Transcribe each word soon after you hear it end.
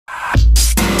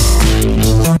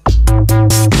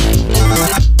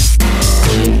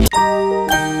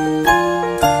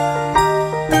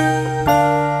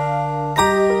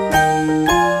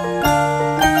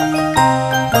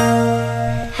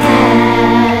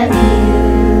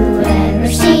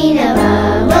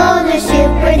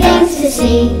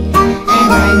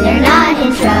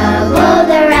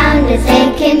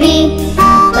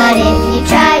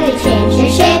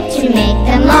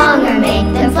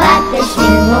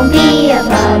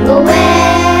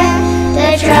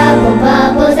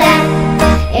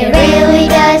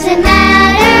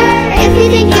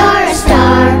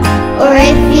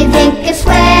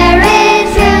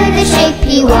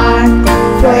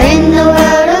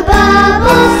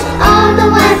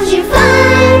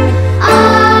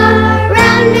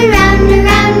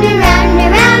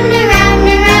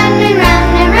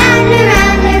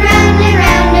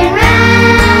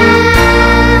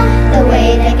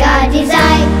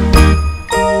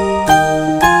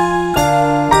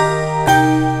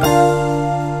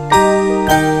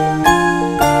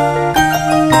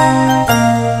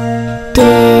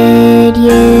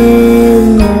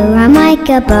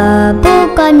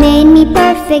made me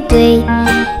perfectly,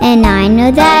 and I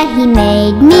know that He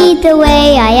made me the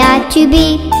way I ought to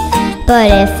be. But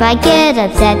if I get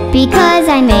upset because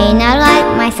I may not like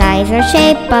my size or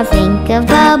shape, I'll think of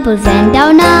bubbles and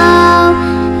I'll know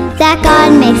that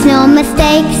God makes no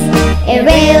mistakes. It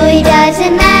really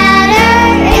doesn't matter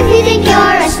if you think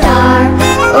you're a star,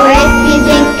 or if you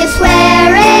think a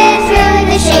square is really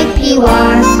the shape you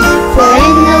are. For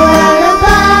in the world of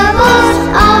bubbles,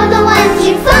 all the ones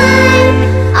you find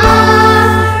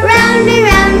are round and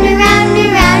round and round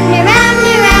and round and round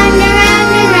and round and round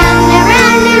and round and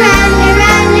round and round and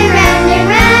round and round and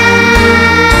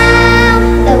round,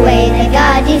 the way that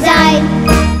God designed.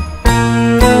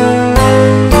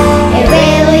 It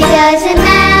really doesn't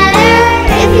matter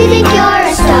if you think you're